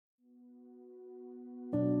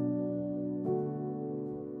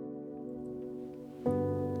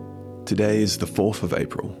Today is the 4th of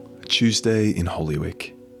April, Tuesday in Holy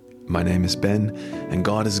Week. My name is Ben, and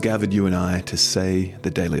God has gathered you and I to say the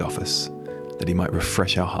daily office, that He might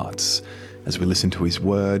refresh our hearts as we listen to His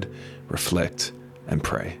word, reflect, and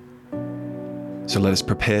pray. So let us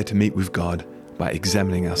prepare to meet with God by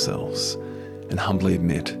examining ourselves and humbly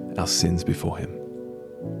admit our sins before Him.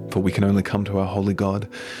 For we can only come to our holy God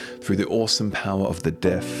through the awesome power of the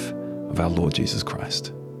death of our Lord Jesus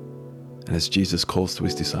Christ. And as Jesus calls to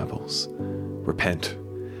His disciples, repent,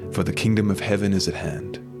 for the kingdom of heaven is at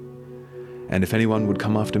hand. And if anyone would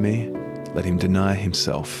come after me, let him deny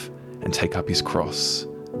himself and take up his cross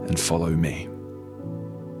and follow me.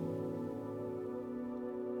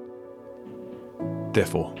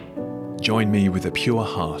 Therefore, join me with a pure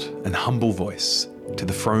heart and humble voice to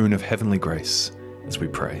the throne of heavenly grace as we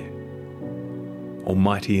pray.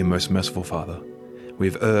 Almighty and most merciful Father, we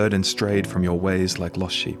have erred and strayed from your ways like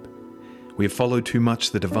lost sheep. We have followed too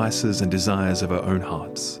much the devices and desires of our own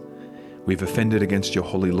hearts. We have offended against your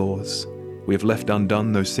holy laws. We have left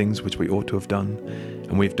undone those things which we ought to have done,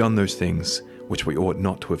 and we have done those things which we ought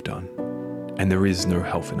not to have done. And there is no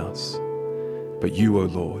health in us. But you, O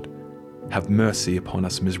Lord, have mercy upon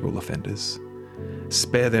us miserable offenders.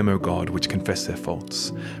 Spare them, O God, which confess their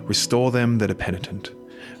faults. Restore them that are penitent,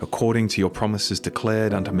 according to your promises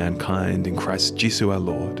declared unto mankind in Christ Jesus our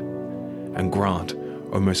Lord. And grant,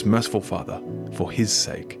 O most merciful Father, for His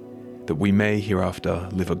sake, that we may hereafter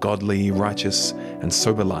live a godly, righteous, and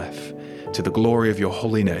sober life, to the glory of your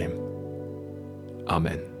holy name.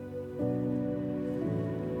 Amen.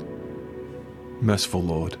 Merciful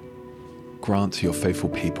Lord, grant to your faithful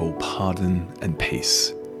people pardon and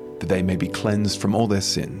peace, that they may be cleansed from all their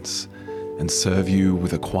sins and serve you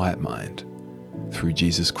with a quiet mind. Through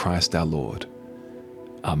Jesus Christ our Lord.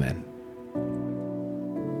 Amen.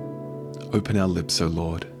 Open our lips, O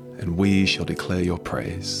Lord, and we shall declare your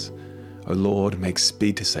praise. O Lord, make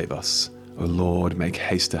speed to save us. O Lord, make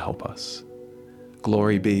haste to help us.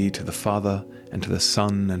 Glory be to the Father, and to the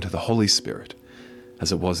Son, and to the Holy Spirit,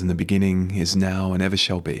 as it was in the beginning, is now, and ever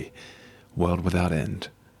shall be, world without end.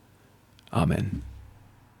 Amen.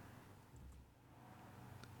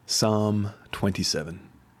 Psalm 27.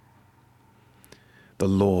 The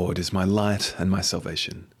Lord is my light and my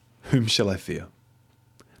salvation. Whom shall I fear?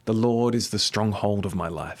 The Lord is the stronghold of my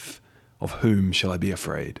life. Of whom shall I be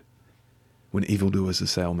afraid? When evildoers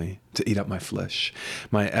assail me to eat up my flesh,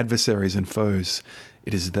 my adversaries and foes,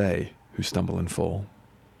 it is they who stumble and fall.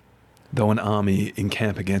 Though an army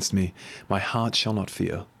encamp against me, my heart shall not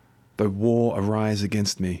fear. Though war arise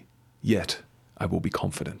against me, yet I will be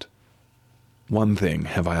confident. One thing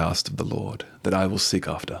have I asked of the Lord, that I will seek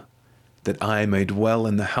after, that I may dwell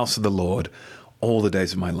in the house of the Lord all the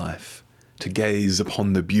days of my life, to gaze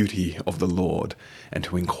upon the beauty of the Lord and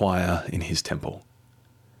to inquire in His temple.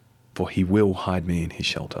 For He will hide me in His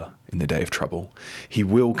shelter in the day of trouble. He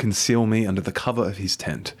will conceal me under the cover of His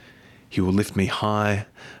tent. He will lift me high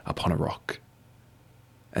upon a rock.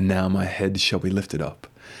 And now my head shall be lifted up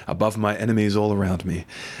above my enemies all around me,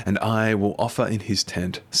 and I will offer in His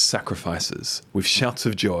tent sacrifices with shouts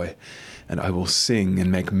of joy, and I will sing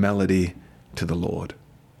and make melody to the Lord.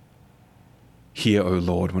 Hear, O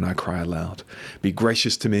Lord, when I cry aloud. Be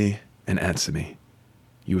gracious to me and answer me.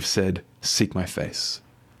 You have said, seek my face.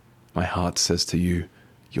 My heart says to you,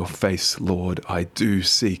 your face, Lord, I do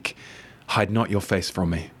seek. Hide not your face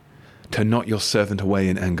from me. Turn not your servant away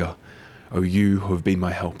in anger, O you who have been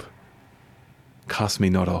my help. Cast me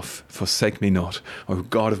not off, forsake me not, O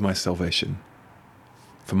God of my salvation.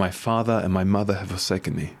 For my father and my mother have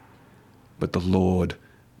forsaken me, but the Lord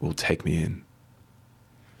will take me in.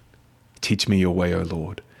 Teach me your way, O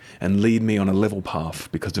Lord, and lead me on a level path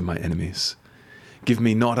because of my enemies. Give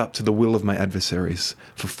me not up to the will of my adversaries,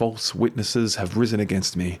 for false witnesses have risen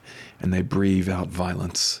against me, and they breathe out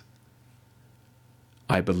violence.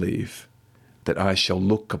 I believe that I shall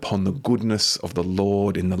look upon the goodness of the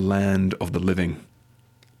Lord in the land of the living.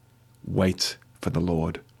 Wait for the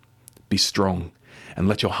Lord. Be strong, and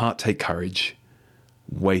let your heart take courage.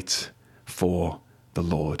 Wait for the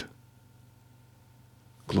Lord.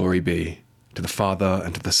 Glory be to the Father,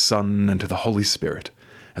 and to the Son, and to the Holy Spirit,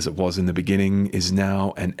 as it was in the beginning, is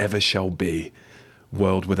now, and ever shall be,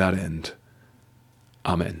 world without end.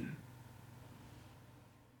 Amen.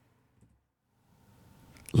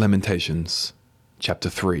 Lamentations, chapter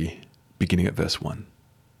 3, beginning at verse 1.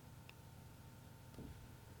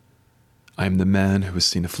 I am the man who has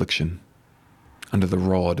seen affliction. Under the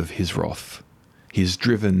rod of His wrath, He has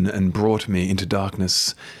driven and brought me into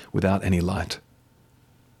darkness without any light.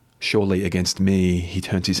 Surely against me He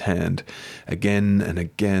turns His hand again and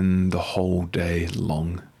again the whole day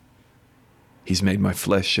long. He's made my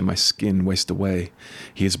flesh and my skin waste away.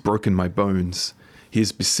 He has broken my bones. He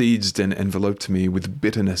has besieged and enveloped me with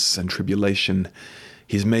bitterness and tribulation.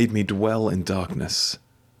 He has made me dwell in darkness,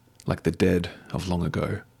 like the dead of long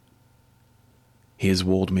ago. He has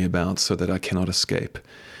walled me about so that I cannot escape.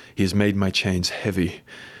 He has made my chains heavy.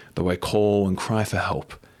 Though I call and cry for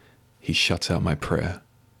help, he shuts out my prayer.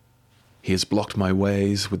 He has blocked my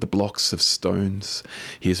ways with the blocks of stones.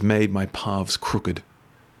 He has made my paths crooked.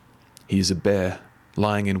 He is a bear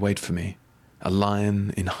lying in wait for me, a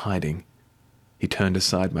lion in hiding. He turned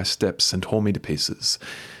aside my steps and tore me to pieces.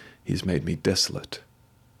 He has made me desolate.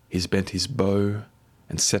 He has bent his bow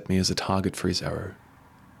and set me as a target for his arrow.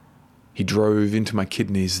 He drove into my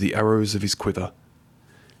kidneys the arrows of his quiver.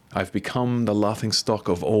 I have become the laughingstock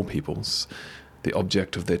of all peoples, the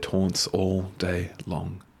object of their taunts all day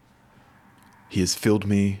long. He has filled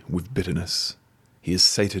me with bitterness. He has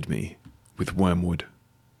sated me with wormwood.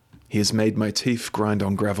 He has made my teeth grind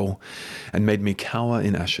on gravel and made me cower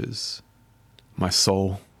in ashes. My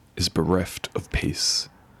soul is bereft of peace.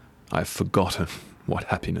 I have forgotten what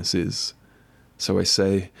happiness is. So I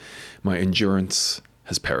say, my endurance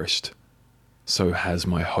has perished. So has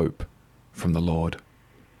my hope from the Lord.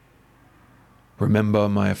 Remember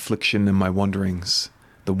my affliction and my wanderings,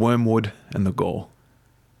 the wormwood and the gall.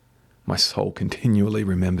 My soul continually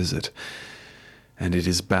remembers it, and it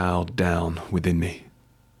is bowed down within me.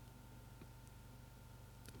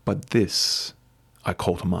 But this I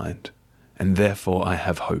call to mind, and therefore I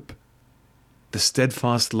have hope. The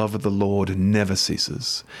steadfast love of the Lord never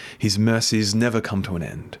ceases. His mercies never come to an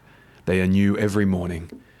end. They are new every morning.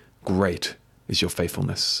 Great is your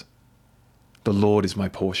faithfulness. The Lord is my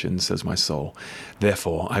portion, says my soul.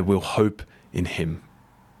 Therefore I will hope in him.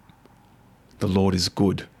 The Lord is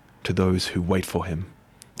good to those who wait for him,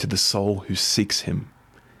 to the soul who seeks him.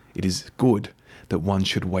 It is good that one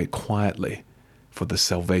should wait quietly for the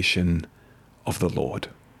salvation of the Lord.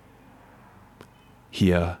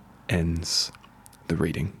 Here ends the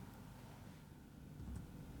reading.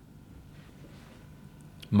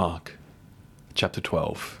 Mark chapter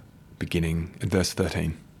 12, beginning at verse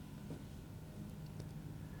 13.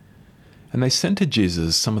 And they sent to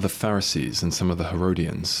Jesus some of the Pharisees and some of the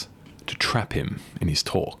Herodians to trap him in his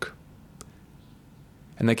talk.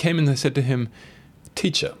 And they came and they said to him,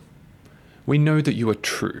 "Teacher, we know that you are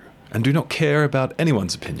true and do not care about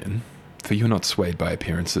anyone's opinion, for you are not swayed by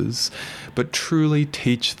appearances, but truly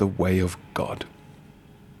teach the way of God.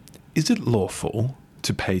 Is it lawful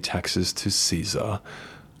to pay taxes to Caesar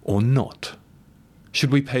or not?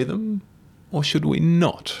 Should we pay them or should we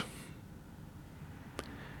not?"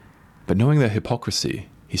 But knowing their hypocrisy,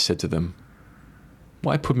 he said to them,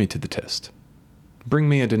 "Why put me to the test? Bring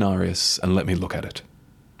me a denarius and let me look at it."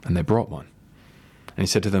 And they brought one. And he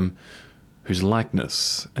said to them, "Whose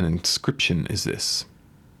likeness and inscription is this?"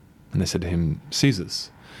 And they said to him, "Caesar's."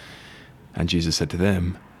 And Jesus said to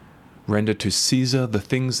them, "Render to Caesar the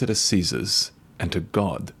things that are Caesar's, and to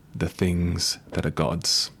God the things that are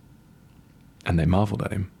God's." And they marveled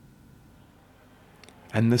at him.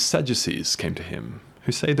 And the Sadducees came to him,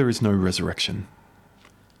 who say there is no resurrection.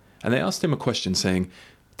 And they asked him a question, saying,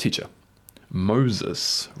 "Teacher,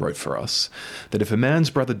 Moses wrote for us that if a man's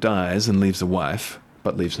brother dies and leaves a wife,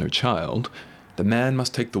 but leaves no child, the man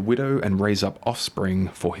must take the widow and raise up offspring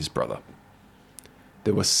for his brother.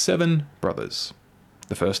 There were 7 brothers.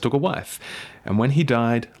 The first took a wife, and when he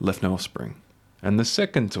died, left no offspring. And the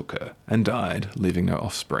second took her, and died, leaving no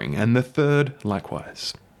offspring. And the third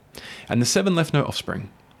likewise. And the 7 left no offspring.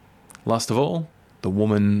 Last of all, the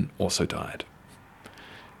woman also died.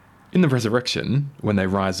 In the resurrection, when they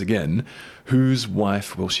rise again, whose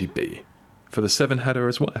wife will she be? For the 7 had her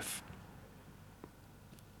as wife."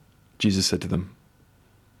 Jesus said to them,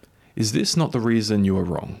 "Is this not the reason you are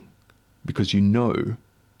wrong? Because you know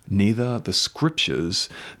neither the Scriptures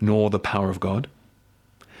nor the power of God?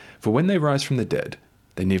 For when they rise from the dead,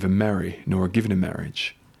 they neither marry nor are given in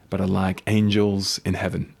marriage, but are like angels in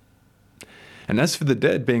heaven. And as for the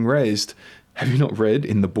dead being raised, have you not read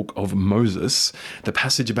in the book of Moses the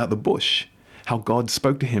passage about the bush, how God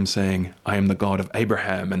spoke to him saying, 'I am the God of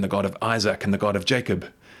Abraham and the God of Isaac and the God of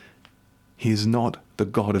Jacob'? He is not the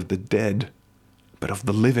God of the dead, but of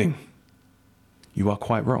the living. You are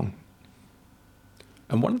quite wrong."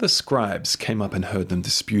 And one of the scribes came up and heard them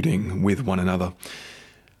disputing with one another.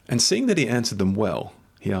 And seeing that he answered them well,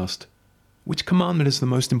 he asked, "Which commandment is the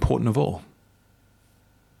most important of all?"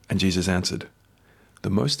 And Jesus answered, "The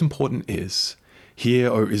most important is, 'Hear,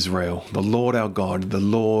 O Israel, the Lord our God, the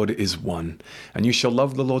Lord is one. And you shall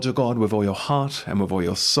love the Lord your God with all your heart, and with all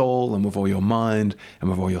your soul, and with all your mind, and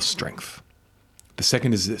with all your strength. The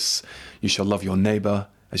second is this, you shall love your neighbor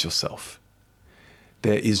as yourself.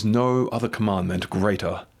 There is no other commandment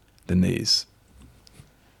greater than these."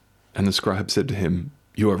 And the scribe said to him,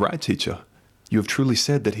 "You are right, teacher. You have truly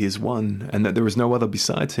said that he is one, and that there is no other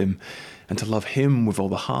besides him, and to love him with all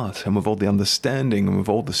the heart, and with all the understanding, and with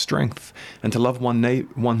all the strength, and to love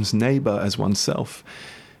one's neighbor as oneself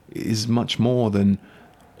is much more than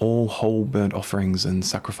all whole burnt offerings and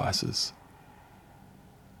sacrifices."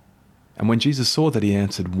 And when Jesus saw that he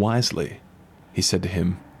answered wisely, he said to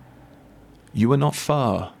him, "You are not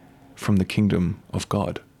far from the kingdom of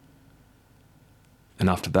God." And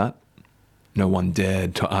after that, no one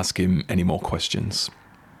dared to ask him any more questions.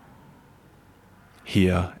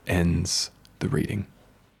 Here ends the reading.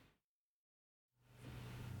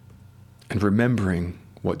 And remembering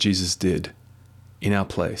what Jesus did in our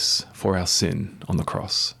place for our sin on the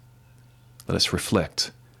cross, let us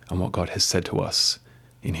reflect on what God has said to us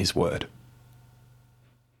in his word.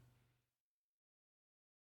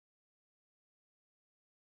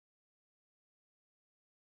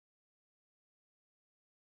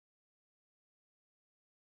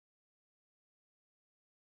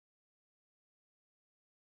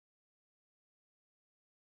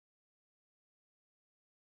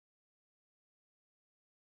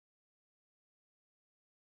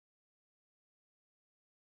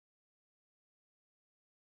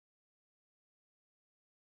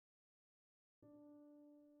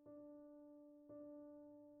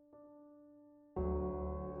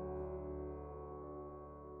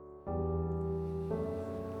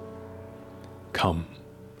 Come,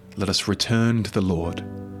 let us return to the Lord,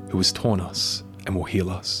 who has torn us and will heal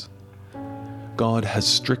us. God has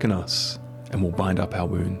stricken us and will bind up our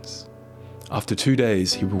wounds. After 2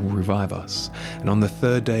 days he will revive us, and on the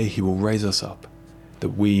 3rd day he will raise us up,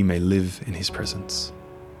 that we may live in his presence.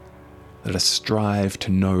 Let us strive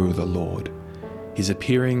to know the Lord. His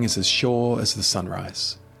appearing is as sure as the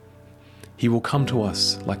sunrise. He will come to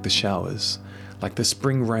us like the showers, like the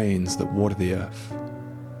spring rains that water the earth.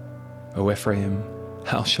 O Ephraim,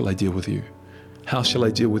 how shall I deal with you? How shall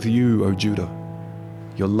I deal with you, O Judah?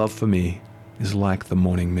 Your love for me is like the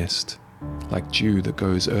morning mist, like dew that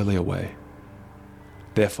goes early away.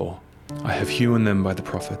 Therefore, I have hewn them by the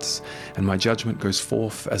prophets, and my judgment goes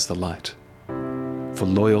forth as the light. For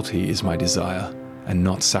loyalty is my desire, and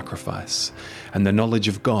not sacrifice, and the knowledge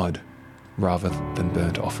of God rather than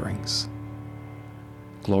burnt offerings.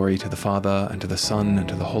 Glory to the Father, and to the Son, and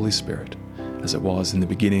to the Holy Spirit, as it was in the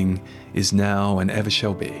beginning, is now, and ever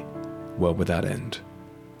shall be, world without end.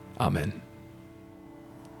 Amen.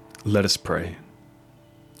 Let us pray.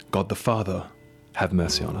 God the Father, have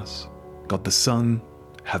mercy on us. God the Son,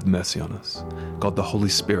 have mercy on us. God the Holy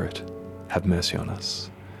Spirit, have mercy on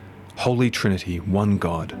us. Holy Trinity, one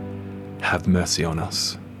God, have mercy on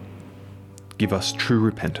us. Give us true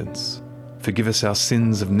repentance. Forgive us our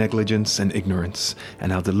sins of negligence and ignorance,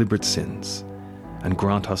 and our deliberate sins, and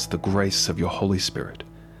grant us the grace of your Holy Spirit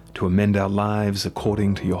to amend our lives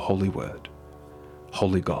according to your holy word.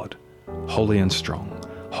 Holy God, holy and strong,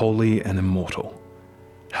 holy and immortal,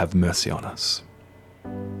 have mercy on us.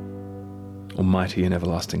 Almighty and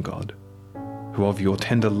everlasting God, who of your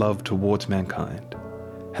tender love towards mankind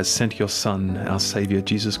has sent your Son, our Saviour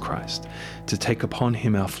Jesus Christ, to take upon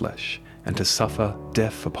him our flesh and to suffer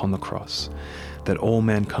death upon the cross, that all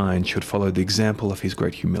mankind should follow the example of his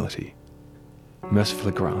great humility.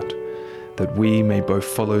 Mercifully grant that we may both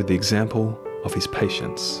follow the example of his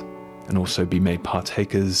patience and also be made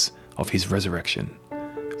partakers of his resurrection,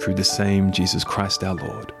 through the same Jesus Christ our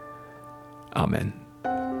Lord. Amen.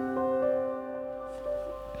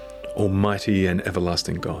 Almighty and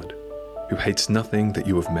everlasting God, who hates nothing that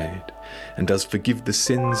you have made, and does forgive the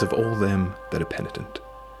sins of all them that are penitent,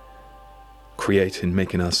 create and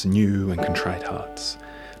make in us new and contrite hearts,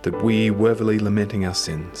 that we, worthily lamenting our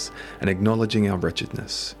sins and acknowledging our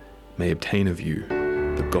wretchedness, may obtain of you,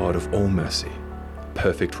 the God of all mercy,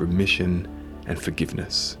 perfect remission and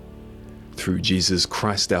forgiveness. Through Jesus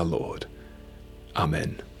Christ our Lord.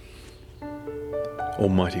 Amen.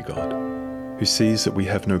 Almighty God, who sees that we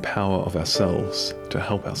have no power of ourselves to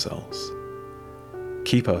help ourselves,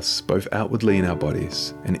 keep us both outwardly in our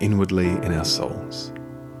bodies and inwardly in our souls,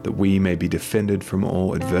 that we may be defended from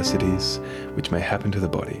all adversities which may happen to the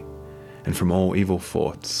body, and from all evil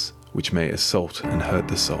thoughts which may assault and hurt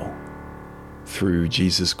the soul. Through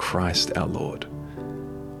Jesus Christ our Lord.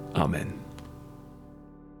 Amen.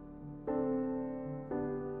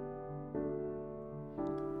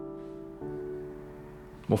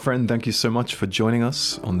 Well, friend, thank you so much for joining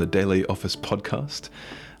us on the Daily Office podcast.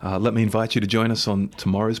 Let me invite you to join us on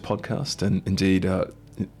tomorrow's podcast, and indeed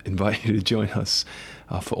invite you to join us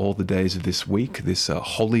for all the days of this week, this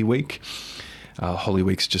Holy Week. Holy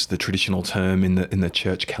Week's just the traditional term in the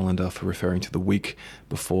church calendar for referring to the week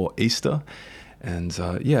before Easter. And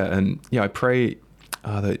I pray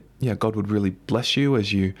that God would really bless you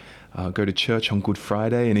as you go to church on Good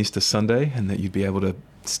Friday and Easter Sunday, and that you'd be able to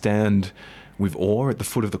stand with awe at the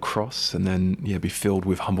foot of the cross, and then be filled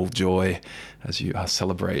with humble joy as you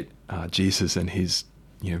celebrate Jesus and his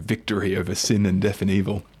victory over sin and death and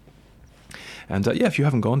evil. And if you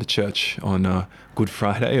haven't gone to church on Good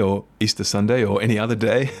Friday or Easter Sunday or any other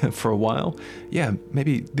day for a while,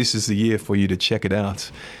 maybe this is the year for you to check it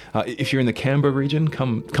out. If you're in the Canberra region,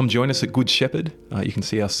 come join us at Good Shepherd. You can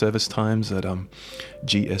see our service times at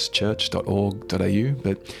gschurch.org.au.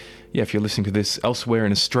 But if you're listening to this elsewhere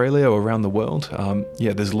in Australia or around the world,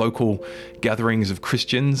 there's local gatherings of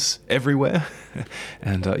Christians everywhere.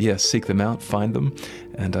 And seek them out, find them,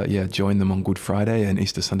 and join them on Good Friday and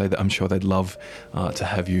Easter Sunday. I'm sure they'd love to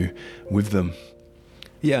have you with them.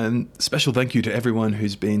 And special thank you to everyone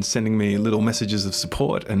who's been sending me little messages of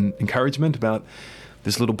support and encouragement about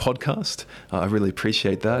this little podcast. I really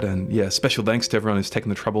appreciate that. And special thanks to everyone who's taken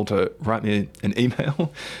the trouble to write me an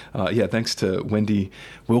email. Thanks to Wendy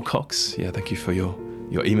Wilcox. Thank you for your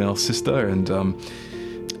email, sister. And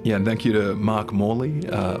and thank you to Mark Morley,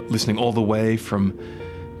 listening all the way from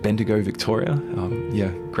Bendigo, Victoria.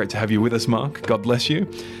 Great to have you with us, Mark. God bless you.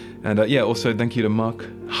 And also thank you to Mark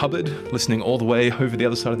Hubbard, listening all the way over the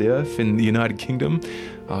other side of the earth in the United Kingdom.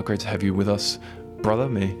 Great to have you with us, brother.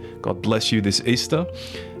 May God bless you this Easter.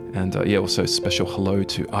 And also special hello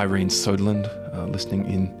to Irene Soderland, listening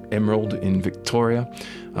in Emerald in Victoria.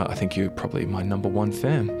 I think you're probably my number one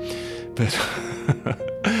fan. But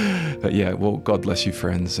God bless you,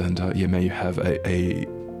 friends. And may you have a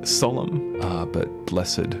solemn but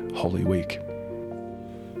blessed Holy Week.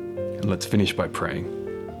 And let's finish by praying.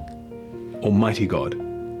 Almighty God,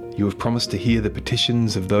 you have promised to hear the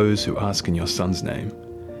petitions of those who ask in your Son's name.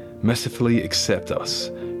 Mercifully accept us,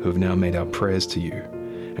 who have now made our prayers to you,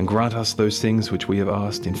 and grant us those things which we have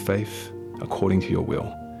asked in faith, according to your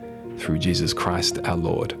will, through Jesus Christ our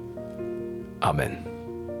Lord. Amen.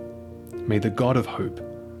 May the God of hope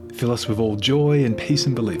fill us with all joy and peace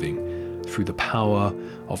in believing, through the power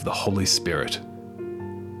of the Holy Spirit.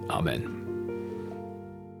 Amen.